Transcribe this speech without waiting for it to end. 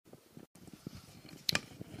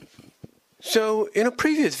So, in a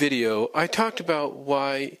previous video, I talked about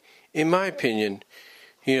why, in my opinion,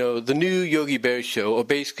 the new Yogi Bear show, or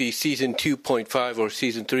basically season 2.5 or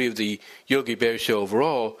season 3 of the Yogi Bear show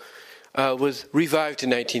overall, was revived in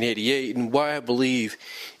 1988, and why I believe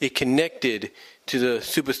it connected to the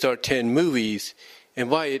Superstar 10 movies, and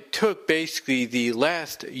why it took basically the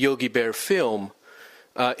last Yogi Bear film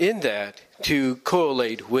in that to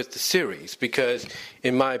correlate with the series. Because,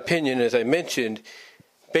 in my opinion, as I mentioned,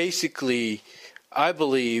 basically, I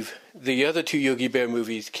believe the other two Yogi Bear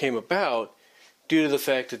movies came about due to the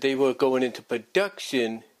fact that they were going into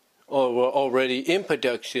production, or were already in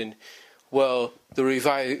production, while the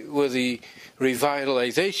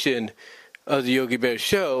revitalization of the Yogi Bear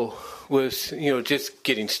show was, just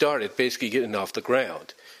getting started, basically getting off the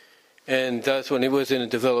ground. And that's when it was in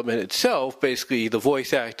development itself, basically the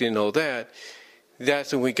voice acting and all that,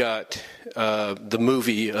 that's when we got the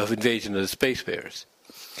movie of Invasion of the Space Bears.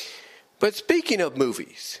 But speaking of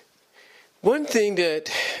movies, one thing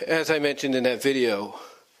that, as I mentioned in that video,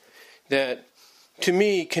 that to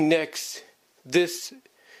me connects this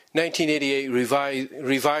 1988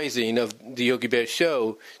 revising of the Yogi Bear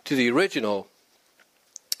show to the original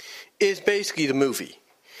is basically the movie.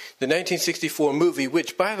 The 1964 movie,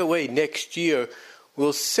 which, by the way, next year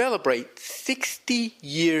will celebrate 60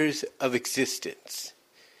 years of existence.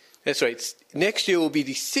 That's right. Next year will be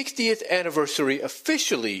the 60th anniversary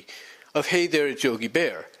officially of Hey There, It's Yogi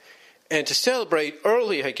Bear. And to celebrate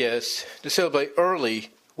early,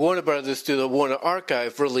 Warner Brothers through the Warner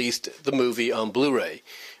Archive released the movie on Blu-ray.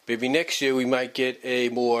 Maybe next year we might get a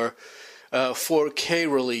more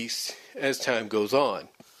 4K release as time goes on.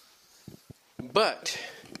 But,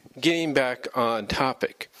 getting back on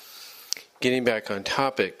topic,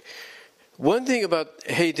 one thing about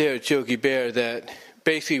Hey There, It's Yogi Bear that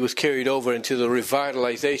basically was carried over into the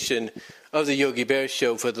revitalization of the Yogi Bear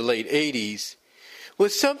show for the late 80s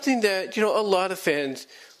was something that, a lot of fans,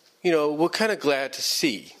 were kind of glad to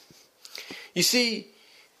see. You see,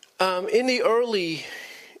 in the early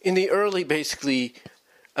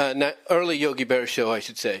Yogi Bear show, I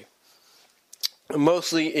should say,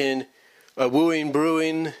 mostly in Wooing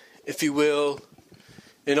Brewing, if you will,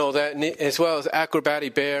 and all that, as well as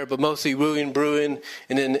Acrobatic Bear, but mostly Wooing Brewing,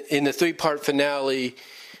 and then in the 3-part finale,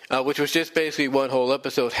 which was just basically one whole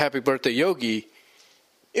episode, Happy Birthday Yogi,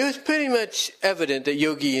 it was pretty much evident that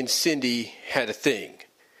Yogi and Cindy had a thing.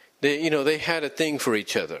 They had a thing for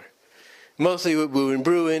each other. Mostly with Wooing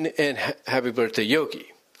Brewing and Happy Birthday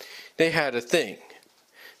Yogi. They had a thing.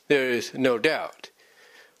 There is no doubt.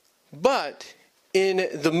 But in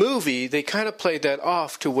the movie, they kind of played that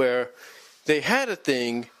off to where they had a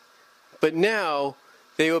thing, but now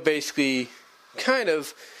they were basically they kind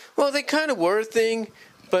of were a thing,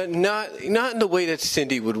 but not in the way that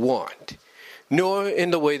Cindy would want, nor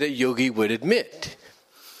in the way that Yogi would admit.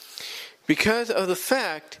 Because of the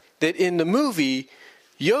fact that in the movie,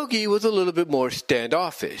 Yogi was a little bit more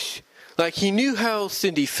standoffish. Like, he knew how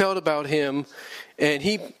Cindy felt about him, and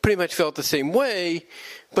he pretty much felt the same way,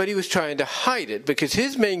 but he was trying to hide it, because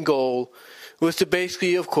his main goal was to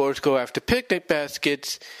basically, of course, go after picnic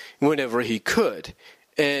baskets whenever he could.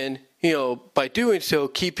 And, by doing so,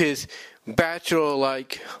 keep his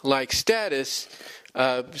bachelor-like status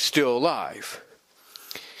still alive.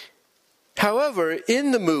 However,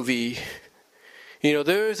 in the movie,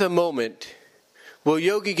 there is a moment where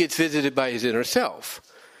Yogi gets visited by his inner self.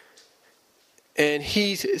 And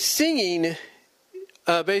he's singing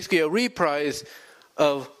basically a reprise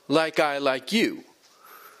of Like I Like You,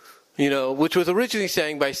 which was originally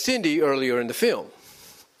sang by Cindy earlier in the film.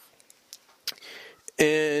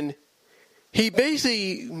 And he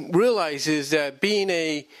basically realizes that being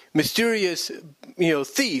a mysterious,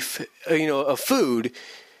 thief, of food,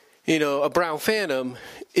 a brown phantom,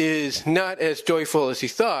 is not as joyful as he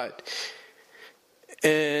thought,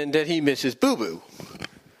 and that he misses Boo Boo.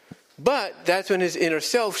 But that's when his inner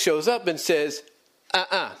self shows up and says,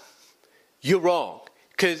 you're wrong.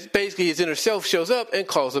 Because basically his inner self shows up and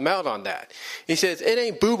calls him out on that. He says, it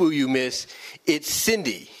ain't Boo Boo you miss, it's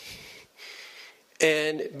Cindy.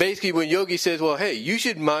 And basically when Yogi says, well, hey, you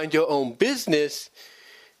should mind your own business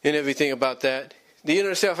and everything about that, the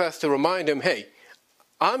inner self has to remind him, hey,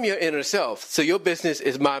 I'm your inner self, so your business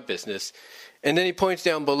is my business. And then he points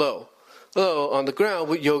down below on the ground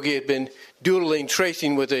what Yogi had been doodling,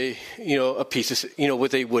 tracing with a piece of,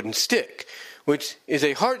 with a wooden stick, which is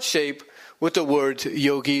a heart shape with the words,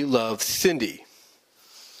 Yogi loves Cindy.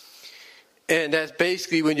 And that's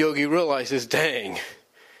basically when Yogi realizes, dang,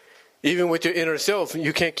 even with your inner self,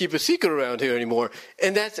 you can't keep a secret around here anymore.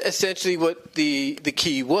 And that's essentially what the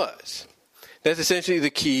key was. That's essentially the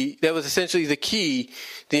key. That was essentially the key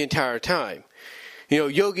the entire time.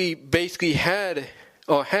 Yogi basically had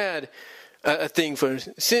a thing for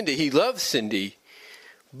Cindy. He loves Cindy.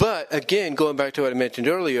 But again, going back to what I mentioned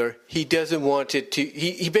earlier, he doesn't want it to.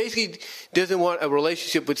 He basically doesn't want a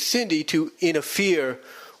relationship with Cindy to interfere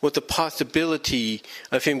with the possibility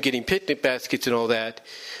of him getting picnic baskets and all that.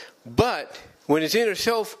 But when his inner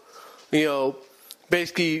self,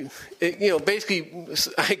 basically,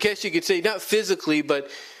 I guess you could say not physically, but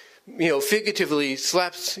figuratively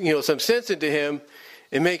slaps some sense into him,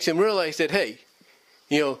 it makes him realize that, hey,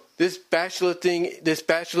 this bachelor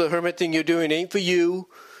hermit thing you're doing ain't for you.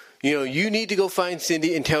 You need to go find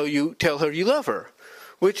Cindy and tell her you love her,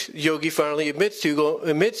 which Yogi finally admits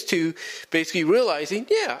to basically realizing,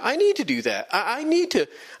 yeah, I need to do that. I need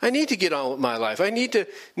to get on with my life. I need to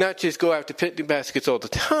not just go after picnic baskets all the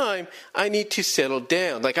time. I need to settle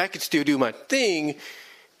down. Like, I could still do my thing,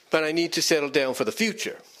 but I need to settle down for the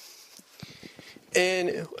future.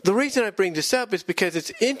 And the reason I bring this up is because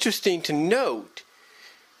it's interesting to note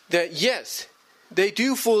that, yes, they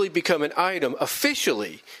do fully become an item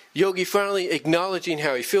officially. Yogi finally acknowledging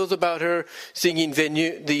how he feels about her, singing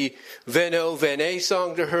the Veno Vene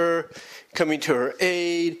song to her, coming to her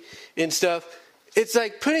aid and stuff. It's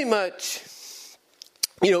like pretty much,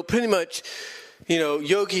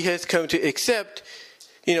 Yogi has come to accept,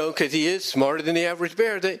 because he is smarter than the average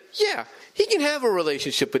bear, that, yeah, he can have a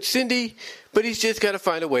relationship with Cindy, but he's just got to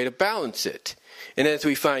find a way to balance it. And as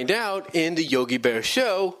we find out in the Yogi Bear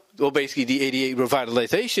show, well, basically the 88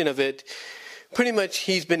 revitalization of it, pretty much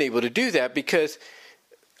he's been able to do that because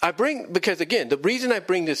again, the reason I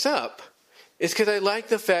bring this up is because I like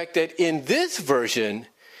the fact that in this version,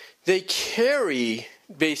 they carry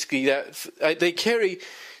basically that, they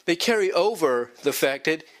carry over the fact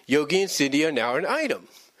that Yogi and Cindy are now an item.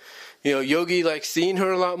 Yogi likes seeing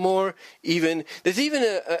her a lot more. There's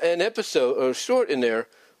even an episode or short in there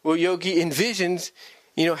where Yogi envisions,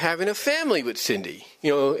 having a family with Cindy.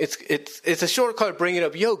 It's a short called "Bringing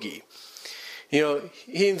Up Yogi." He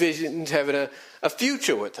envisions having a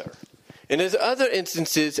future with her. And there's other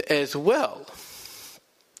instances as well.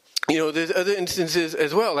 There's other instances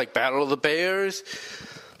as well, like Battle of the Bears,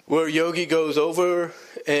 where Yogi goes over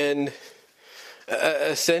and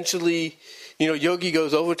essentially, Yogi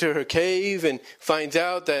goes over to her cave and finds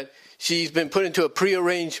out that she's been put into a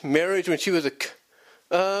prearranged marriage when she was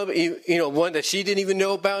one that she didn't even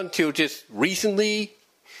know about until just recently.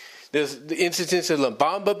 There's the instances of La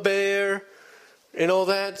Bamba Bear and all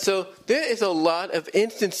that. So there is a lot of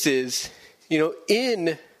instances,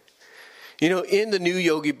 in the new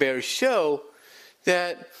Yogi Bear show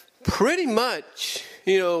that pretty much,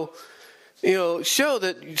 show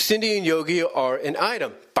that Cindy and Yogi are an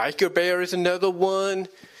item. Biker Bear is another one,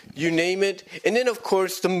 you name it. And then, of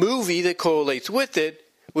course, the movie that correlates with it,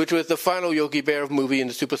 which was the final Yogi Bear movie in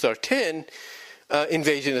the Superstar 10,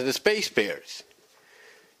 Invasion of the Space Bears.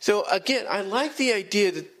 So again, I like the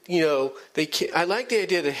idea that, I like the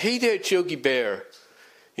idea that, hey there, Yogi Bear,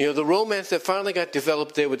 the romance that finally got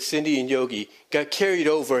developed there with Cindy and Yogi got carried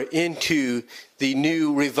over into the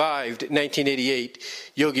new revived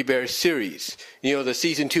 1988 Yogi Bear series, the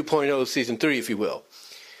season 2.0, season 3, if you will.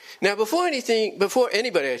 Now, before anybody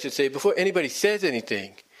says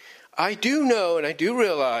anything, I do know and I do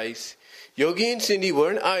realize Yogi and Cindy were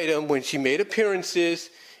an item when she made appearances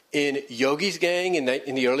in Yogi's Gang in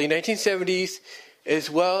the early 1970s, as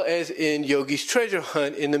well as in Yogi's Treasure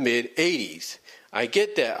Hunt in the mid-80s. I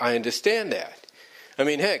get that. I understand that. I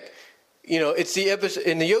mean, heck, it's the episode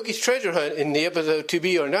in the Yogi's Treasure Hunt in the episode To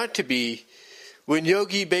Be or Not to Be, when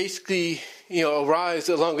Yogi basically, arrives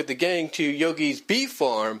along with the gang to Yogi's beef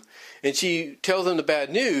farm, and she tells him the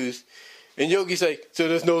bad news, and Yogi's like, so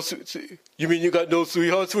there's no, you mean you got no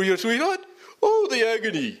sweethearts for your sweetheart? Oh, the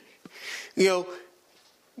agony.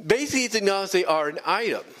 Basically, it's acknowledged they are an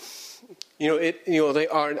item. They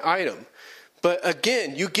are an item. But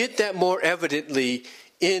again, you get that more evidently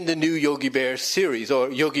in the new Yogi Bear series, or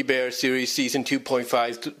Yogi Bear series season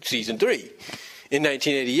 2.5, season 3, in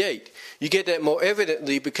 1988. You get that more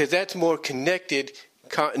evidently because that's more connected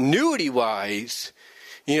continuity-wise,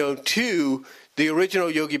 to the original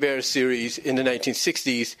Yogi Bear series in the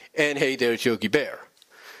 1960s, and Hey There's Yogi Bear.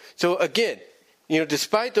 So again,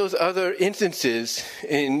 despite those other instances,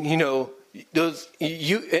 and you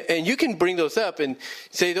can bring those up and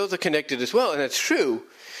say those are connected as well, and that's true.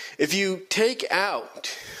 If you take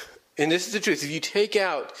out, and this is the truth, if you take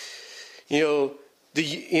out,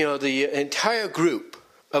 the entire group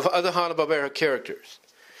of other Hanna-Barbera characters,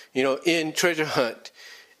 in Treasure Hunt,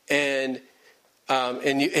 and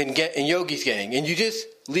and Yogi's gang, and you just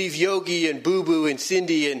leave Yogi and Boo Boo and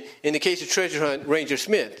Cindy, and in the case of Treasure Hunt, Ranger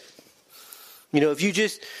Smith. If you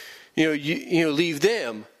just leave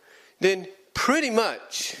them, then pretty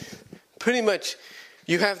much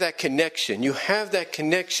you have that connection. You have that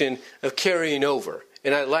connection of carrying over,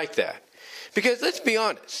 and I like that because let's be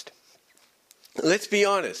honest.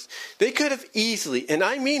 They could have easily, and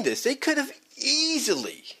I mean this, they could have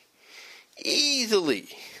easily,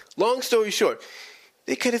 long story short,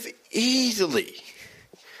 they could have easily,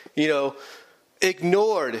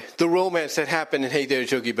 ignored the romance that happened in Hey There,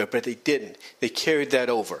 Yogi Bear, but they didn't. They carried that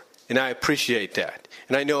over, and I appreciate that.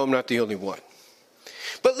 And I know I'm not the only one.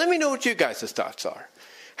 But let me know what you guys' thoughts are.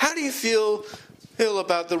 How do you feel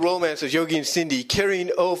about the romance of Yogi and Cindy carrying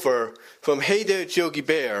over from Hey There, Yogi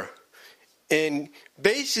Bear and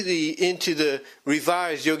basically into the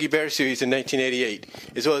revised Yogi Bear series in 1988,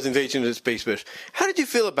 as well as Invasion of the Space Bears? How did you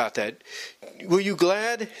feel about that? Were you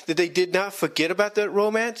glad that they did not forget about that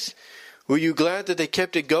romance? Were you glad that they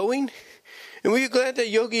kept it going? And were you glad that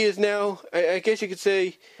Yogi is now, I guess you could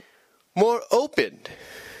say, more open,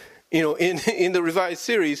 in the revised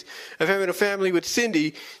series of having a family with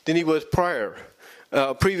Cindy than he was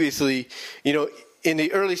previously, in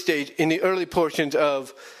the early portions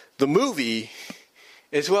of the movie,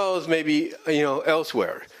 as well as maybe,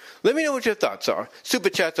 elsewhere. Let me know what your thoughts are. Super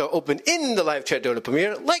chats are open in the live chat during the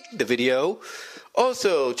premiere. Like the video.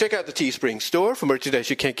 Also, check out the Teespring store for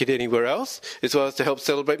merchandise you can't get anywhere else, as well as to help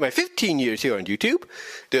celebrate my 15 years here on YouTube.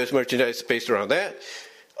 There's merchandise based around that.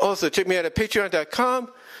 Also, check me out at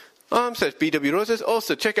patreon.com/BWRoses.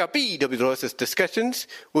 Also, check out BW Roses Discussions,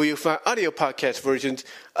 where you'll find audio podcast versions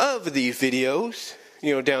of these videos,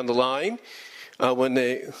 down the line, when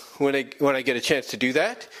I get a chance to do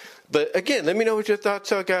that. But again, let me know what your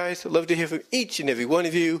thoughts are, guys. I'd love to hear from each and every one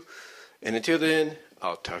of you. And until then,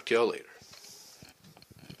 I'll talk to y'all later.